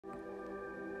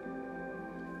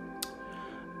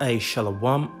Hey,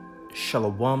 Shalom,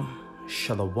 Shalom,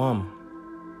 Shalom.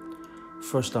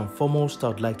 First and foremost, I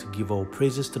would like to give all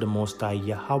praises to the Most High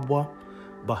Yahweh,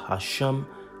 Bahasham,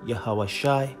 Yahweh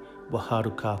Shai,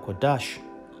 Baharuka Kwadash.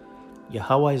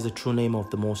 Yahweh is the true name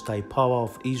of the Most High Power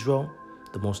of Israel,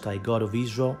 the Most High God of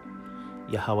Israel.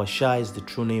 Yahweh Shai is the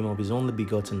true name of his only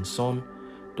begotten Son,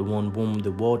 the one whom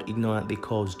the world ignorantly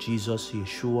calls Jesus,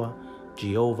 Yeshua,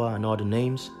 Jehovah, and other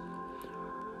names.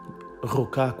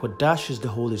 Ruka Kwadash is the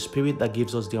Holy Spirit that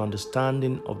gives us the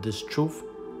understanding of this truth.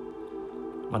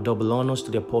 My double honors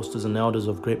to the apostles and elders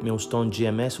of Great Millstone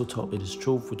GMS who taught me this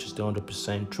truth, which is the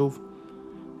 100% truth.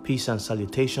 Peace and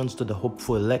salutations to the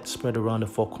hopeful elect spread around the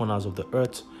four corners of the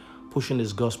earth, pushing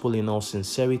this gospel in all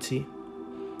sincerity.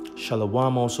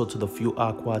 Shalom also to the few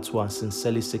Akwats who are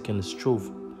sincerely seeking this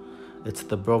truth. It's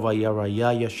the brother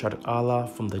YASHARAHLA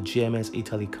from the GMS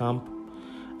Italy camp.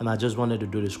 And I just wanted to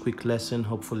do this quick lesson.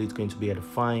 Hopefully it's going to be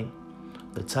edifying.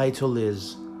 The title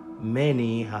is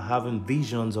Many Are Having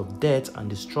Visions of Death and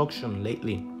Destruction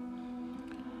Lately.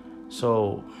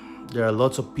 So there are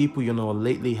lots of people,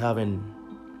 lately having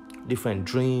different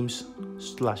dreams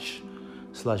slash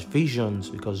visions,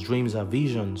 because dreams are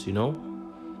visions,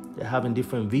 They're having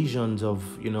different visions of,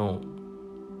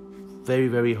 very,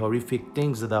 very horrific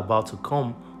things that are about to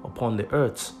come upon the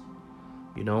earth,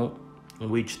 in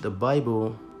which the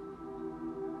Bible,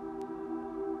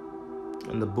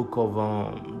 in the book of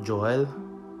Joel,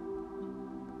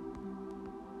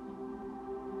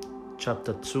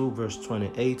 chapter 2, verse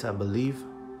 28, I believe.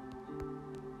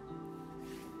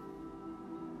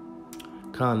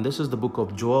 This is the book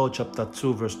of Joel, chapter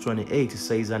 2, verse 28. It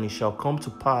says, "And it shall come to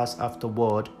pass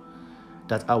afterward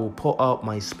that I will pour out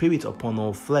my spirit upon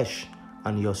all flesh,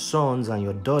 and your sons and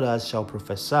your daughters shall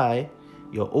prophesy,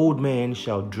 your old men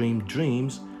shall dream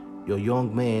dreams, your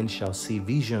young men shall see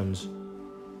visions."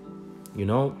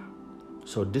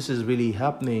 So this is really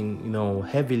happening,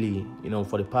 heavily,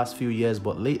 for the past few years,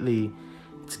 but lately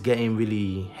it's getting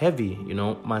really heavy,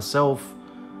 Myself,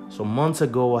 some months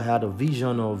ago, I had a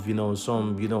vision of,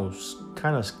 some,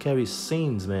 kind of scary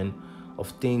scenes, man, of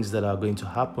things that are going to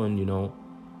happen,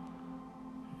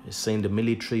 It's saying the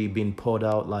military being poured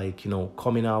out, like,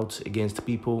 coming out against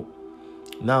people.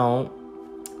 Now,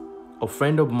 a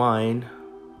friend of mine,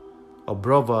 a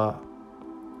brother,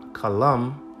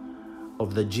 Kalam,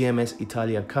 of the GMS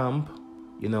Italia camp,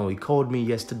 he called me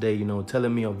yesterday,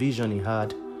 telling me a vision he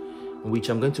had, in which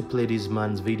I'm going to play this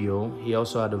man's video. He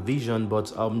also had a vision,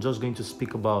 but I'm just going to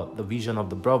speak about the vision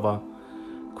of the brother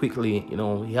quickly.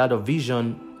 He had a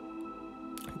vision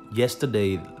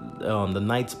yesterday, the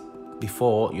night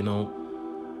before,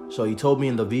 So he told me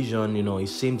in the vision, it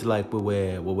seemed like we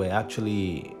were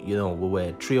actually, we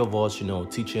were three of us,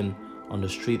 teaching on the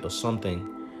street or something,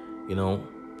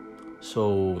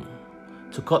 So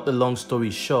to cut the long story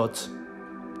short,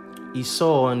 he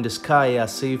saw in the sky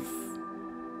as if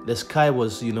the sky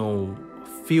was,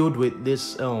 filled with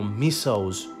these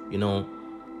missiles,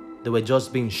 They were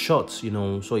just being shot,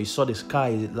 So he saw the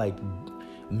sky like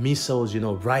missiles,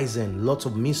 rising, lots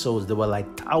of missiles. There were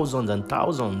like thousands and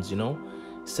thousands, He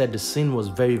said the scene was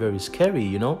very, very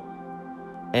scary,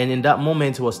 And in that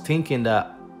moment, he was thinking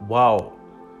that, wow,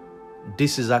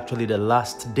 this is actually the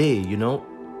last day,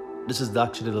 This is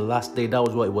actually the last day. That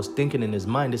was what he was thinking in his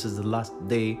mind. This is the last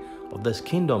day of this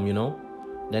kingdom,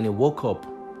 Then he woke up,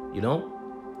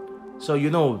 So,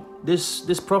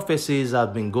 these prophecies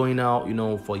have been going out,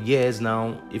 for years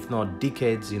now, if not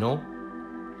decades, And,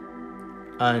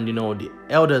 the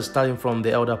elders, starting from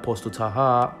the elder Apostle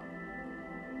Taha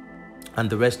and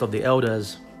the rest of the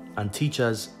elders and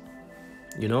teachers,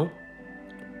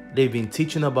 they've been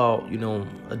teaching about,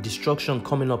 a destruction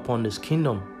coming upon this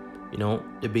kingdom.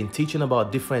 They've been teaching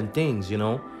about different things,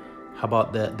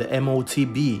 about the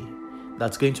MOTB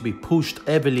that's going to be pushed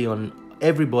heavily on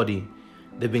everybody.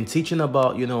 They've been teaching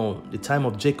about, the time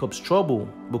of Jacob's trouble,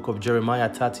 book of Jeremiah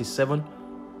 37,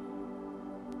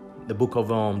 the book of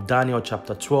Daniel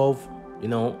chapter 12,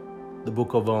 the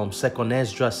book of 2nd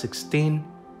Ezra 16,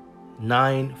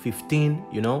 9, 15,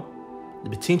 They've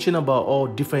been teaching about all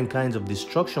different kinds of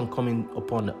destruction coming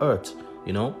upon the earth,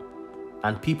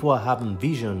 And people are having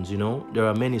visions, There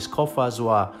are many scoffers who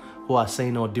are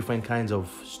saying all different kinds of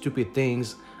stupid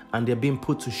things, and they're being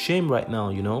put to shame right now,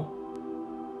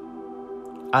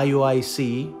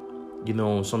 IOIC,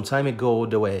 some time ago,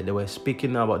 they were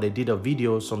speaking about, they did a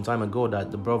video some time ago that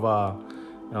the brother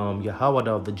Yahweh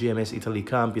of the GMS Italy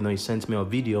camp, he sent me a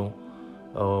video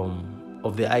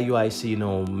of the IUIC,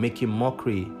 making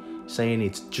mockery, saying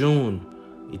it's June.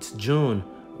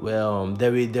 Well,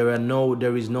 there is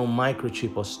no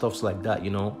microchip or stuffs like that,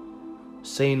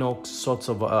 saying all sorts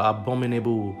of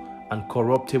abominable and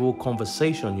corruptible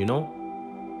conversation, you know.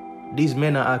 These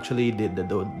men are actually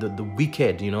the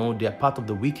wicked, you know. They are part of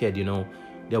the wicked, you know.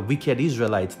 They are wicked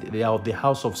Israelites. They are of the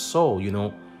house of Saul, you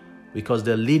know, because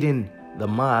they're leading the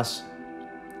mass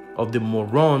of the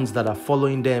morons that are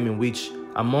following them, in which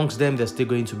amongst them there's still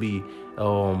going to be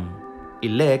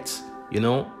elect, you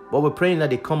know. But we're praying that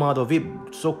they come out of it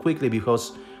so quickly,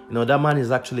 because, you know, that man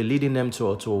is actually leading them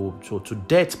to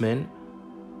death, man.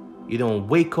 You know,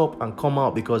 wake up and come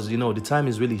out, because, you know, the time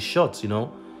is really short, you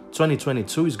know.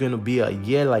 2022 is going to be a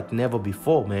year like never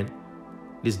before, man.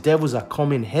 These devils are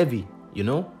coming heavy, you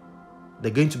know.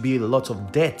 They're going to be a lot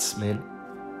of deaths, man.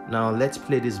 Now, let's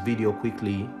play this video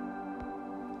quickly.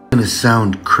 It's gonna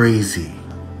sound crazy,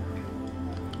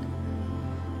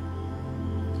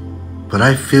 but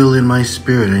I feel in my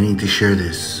spirit I need to share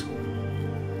this.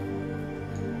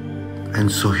 And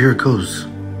so here it goes.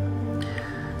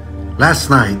 Last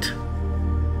night,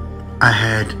 I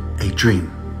had a dream,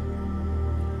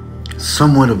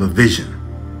 somewhat of a vision.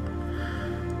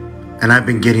 And I've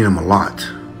been getting them a lot,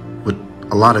 with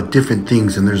a lot of different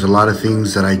things. And there's a lot of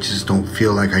things that I just don't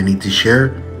feel like I need to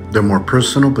share. They're more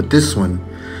personal, but this one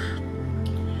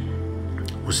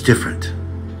was different.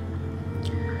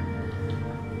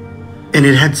 And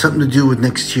it had something to do with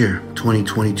next year,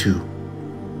 2022.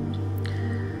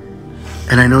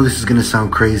 And I know this is going to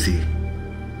sound crazy,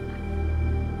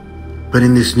 but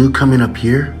in this new coming up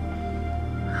year,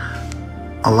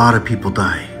 a lot of people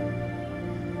die.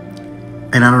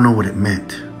 And I don't know what it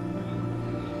meant,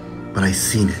 but I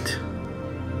seen it,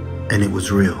 and it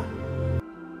was real.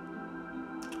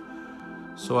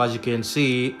 So as you can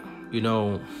see, you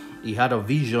know, he had a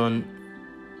vision,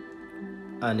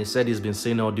 and he said he's been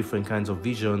seeing all different kinds of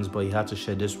visions, but he had to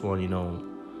share this one, you know.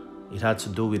 It had to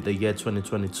do with the year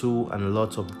 2022 and a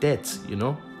lot of death, you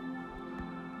know.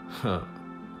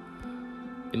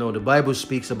 You know, the Bible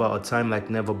speaks about a time like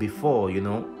never before, you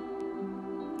know.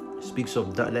 It speaks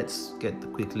of that. Let's get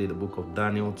quickly the book of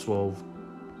Daniel 12,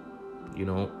 you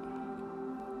know.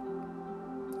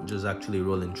 Just actually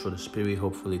rolling through the spirit.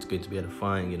 Hopefully it's going to be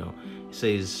edifying, you know. It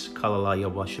says, Kalala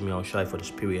YASHAMIAHLA for the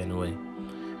spirit anyway.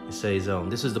 It says,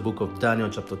 this is the book of Daniel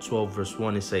chapter 12 verse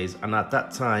 1. It says, and at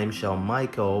that time shall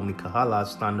Mikahala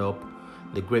stand up,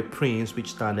 the great prince which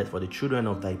standeth for the children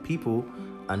of thy people,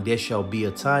 and there shall be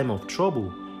a time of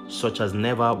trouble, such as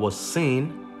never was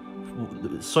since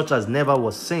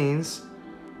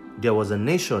there was a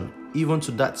nation, even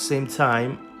to that same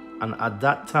time. And at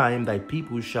that time thy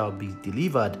people shall be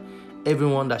delivered,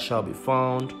 everyone that shall be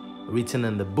found written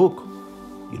in the book.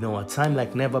 You know, a time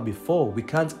like never before. We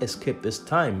can't escape this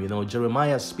time. You know,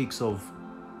 Jeremiah speaks of,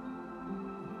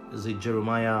 is it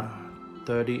Jeremiah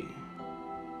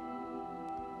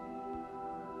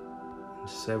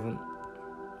 30:7?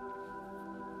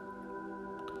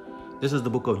 This is the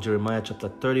book of Jeremiah chapter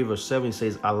 30 verse 7. It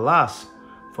says, alas,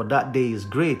 for that day is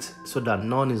great, so that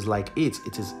none is like it.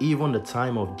 It is even the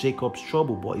time of Jacob's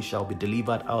trouble, but he shall be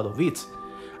delivered out of it.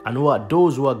 And who are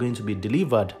those who are going to be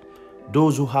delivered?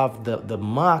 Those who have the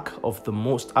mark of the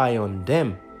Most High on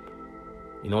them.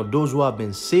 You know, those who have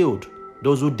been sealed.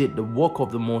 Those who did the work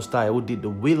of the Most High, who did the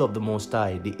will of the Most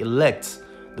High, the elect,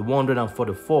 the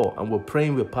 144. And we're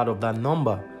praying we're part of that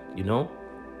number, you know.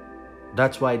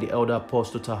 That's why the elder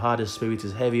apostle Tahar, the spirit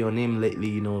is heavy on him lately,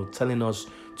 you know, telling us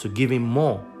to give him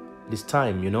more this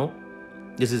time, you know.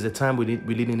 This is the time we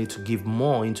really need to give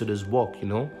more into this walk, you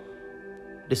know.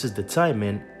 This is the time,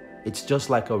 man. It's just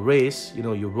like a race, you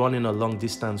know. You're running a long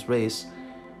distance race.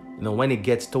 You know, when it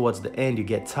gets towards the end, you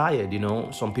get tired, you know.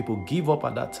 Some people give up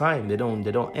at that time. They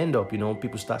don't end up, you know.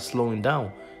 People start slowing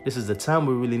down. This is the time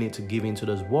we really need to give into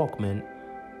this walk, man,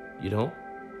 you know.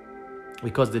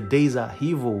 Because the days are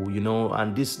evil, you know,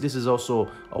 and this is also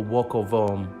a walk of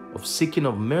seeking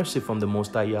of mercy from the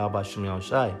Most High Yahweh Shemiah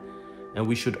Shai. And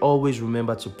we should always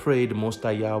remember to pray. The Most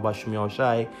High Yahweh Shemiah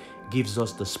Shai gives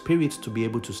us the spirit to be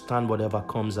able to stand whatever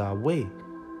comes our way,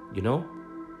 you know.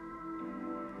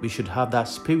 We should have that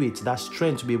spirit, that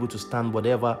strength to be able to stand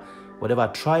whatever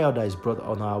trial that is brought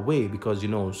on our way. Because, you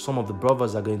know, some of the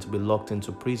brothers are going to be locked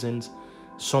into prisons.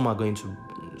 Some are going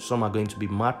to be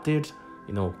martyred,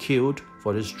 you know, killed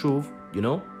for this truth, you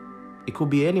know. It could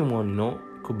be anyone, you know.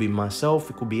 It could be myself.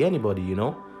 It could be anybody, you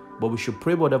know. But we should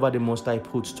pray whatever the Most High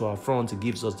puts to our front. It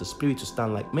gives us the spirit to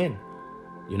stand like men,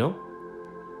 you know.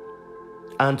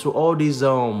 And to all these,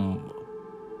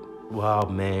 wow,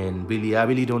 man, really, I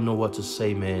really don't know what to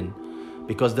say, man.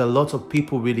 Because there are a lot of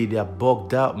people, really, they are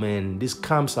bugged out, man. These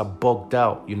camps are bugged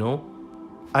out, you know.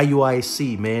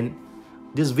 IUIC, man.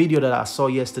 This video that I saw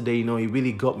yesterday, you know, it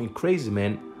really got me crazy,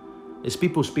 man. It's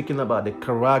people speaking about the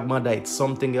charagma, that it's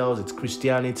something else, it's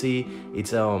Christianity,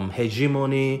 it's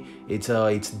hegemony,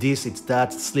 it's this, it's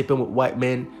that, sleeping with white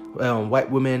men, white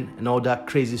women, and all that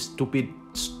crazy,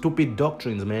 stupid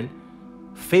doctrines, man.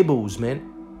 Fables, man.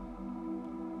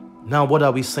 Now, what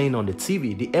are we saying on the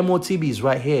TV? The MOTB is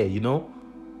right here, you know.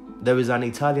 There is an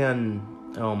Italian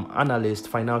analyst,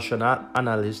 financial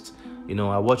analyst. You know,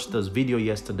 I watched this video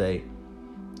yesterday.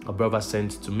 A brother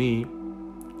sent it to me.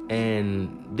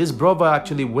 And this brother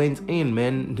actually went in,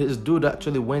 man. This dude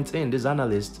actually went in. This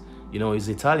analyst, you know, is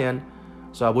Italian.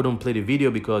 So I wouldn't play the video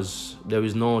because there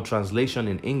is no translation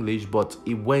in English. But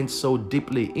it went so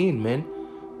deeply in, man.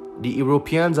 The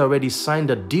Europeans already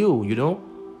signed a deal, you know,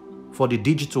 for the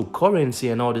digital currency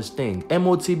and all this thing.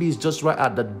 MOTB is just right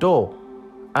at the door.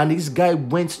 And this guy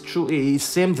went through it. It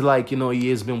seemed like, you know, he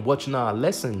has been watching our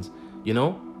lessons, you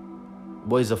know.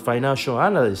 But he's a financial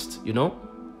analyst, you know.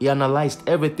 He analyzed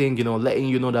everything, you know, letting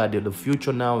you know that the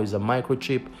future now is a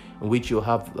microchip in which you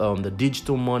have the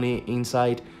digital money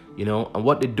inside, you know. And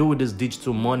what they do with this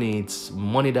digital money, it's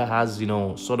money that has, you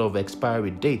know, sort of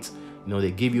expiry dates. You know,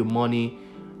 they give you money.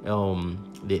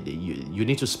 You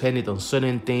need to spend it on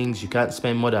certain things. You can't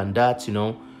spend more than that, you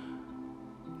know.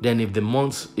 Then if the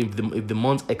month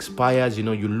expires, you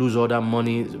know, you lose all that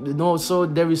money. You know, so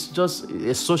there is just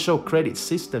a social credit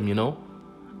system, you know.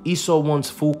 Esau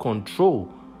wants full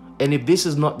control. And if this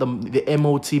is not the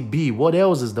MOTB, what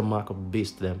else is the mark of the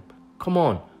beast then? Come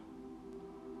on.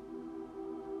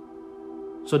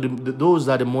 So those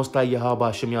that the Most High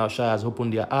Yahweh Shemiah has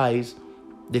opened their eyes,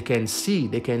 they can see,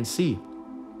 they can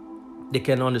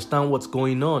understand what's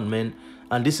going on, man.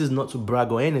 And this is not to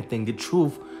brag or anything. The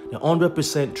truth, the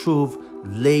 100% truth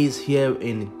lays here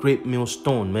in great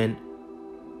millstone, man.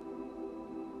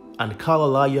 And call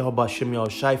Allah Yahweh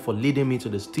Shemiah for leading me to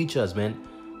these teachers, man.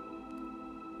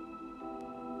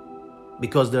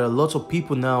 Because there are lots of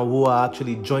people now who are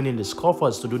actually joining the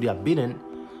scoffers to do their bidding.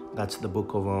 That's the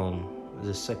book of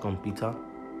the 2 Peter.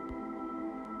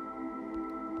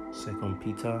 2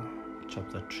 Peter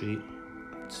chapter 3.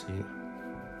 Let's see.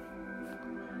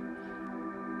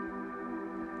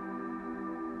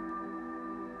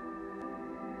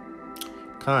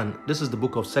 This is the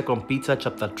book of 2 Peter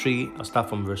chapter 3. I'll start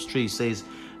from verse 3. It says,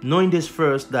 knowing this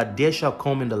first, that there shall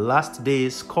come in the last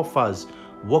days scoffers,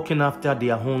 walking after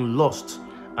their own lust,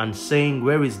 and saying,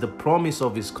 where is the promise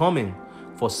of his coming?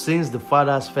 For since the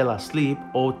fathers fell asleep,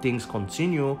 all things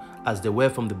continue as they were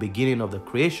from the beginning of the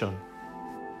creation.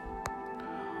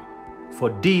 For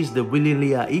these they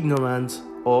willingly are ignorant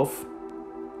of,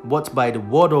 what by the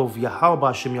word of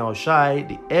Yahweh Shemiah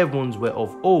the heavens were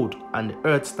of old, and the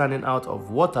earth standing out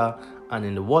of water and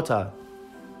in the water.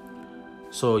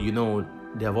 So, you know,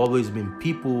 there have always been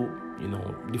people, you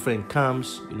know, different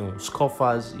camps, you know,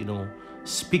 scoffers, you know,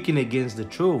 speaking against the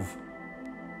truth,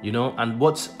 you know. And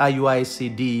what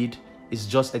IUIC did is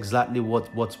just exactly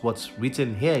what's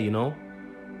written here, you know.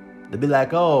 They'll be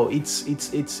like, oh,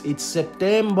 it's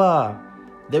September.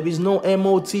 There is no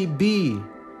MOTB.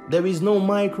 There is no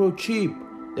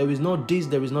microchip. There is no this,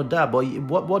 there is no that.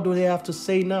 But what do they have to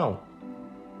say now?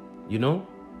 You know?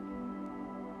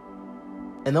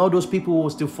 And all those people who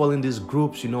still fall in these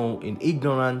groups, you know, in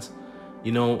ignorance,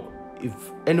 you know, if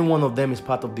any one of them is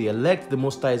part of the elect, the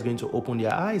Most High is going to open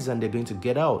their eyes and they're going to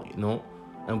get out, you know.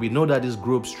 And we know that these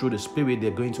groups, through the Spirit,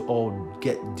 they're going to all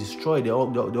get destroyed. They're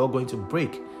all going to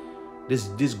break.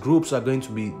 These groups are going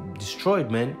to be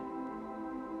destroyed, man.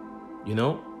 You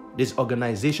know, this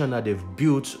organization that they've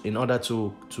built in order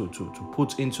to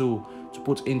put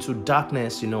into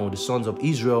darkness, you know, the sons of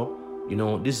Israel. You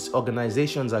know, these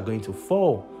organizations are going to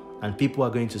fall, and people are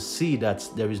going to see that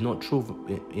there is no truth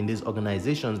in these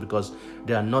organizations, because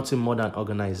they are nothing more than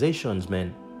organizations,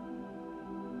 man.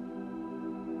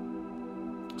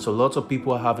 So lots of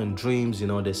people are having dreams, you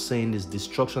know, they're saying this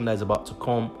destruction that is about to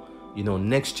come. You know,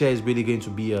 next year is really going to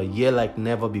be a year like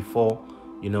never before,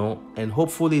 you know, and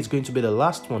hopefully it's going to be the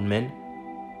last one, man,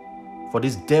 for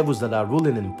these devils that are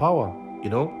ruling in power, you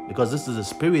know, because this is the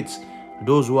spirits.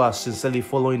 Those who are sincerely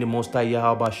following the Most High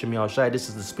Yahweh Shemiah, this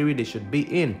is the spirit they should be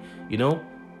in, you know.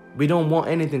 We don't want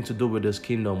anything to do with this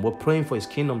kingdom. We're praying for his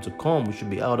kingdom to come. We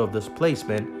should be out of this place,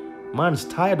 man. Man's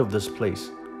tired of this place.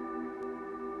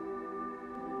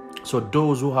 So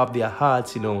those who have their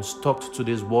hearts, you know, stuck to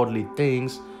these worldly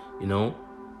things, you know,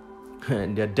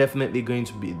 and they're definitely going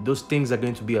to be, those things are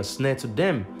going to be a snare to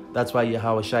them. That's why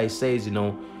Yahweh Shai says, you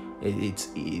know,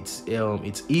 it's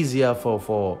easier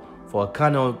for a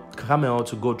camel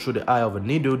to go through the eye of a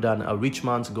needle than a rich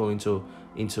man to go into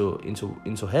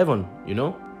heaven, you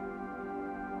know.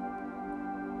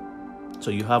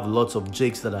 So you have lots of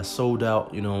jakes that are sold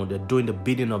out, you know, they're doing the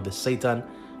bidding of the Satan,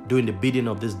 doing the bidding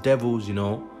of these devils, you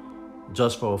know,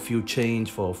 just for a few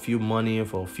change, for a few money,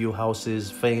 for a few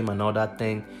houses, fame, and all that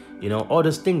thing. You know, all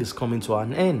this thing is coming to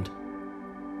an end.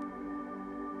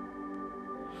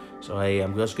 So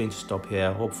I'm just going to stop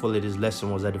here. Hopefully this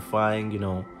lesson was edifying. You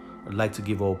know, I'd like to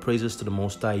give all praises to the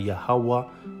Most High Yahweh,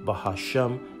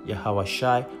 Bahasham, Yahweh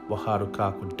Shai,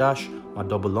 Waharuka Kodash. My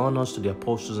double honors to the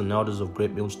apostles and elders of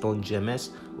Great Millstone GMS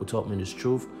who taught me this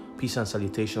truth. Peace and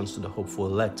salutations to the hopeful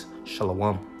elect.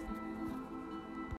 Shalom.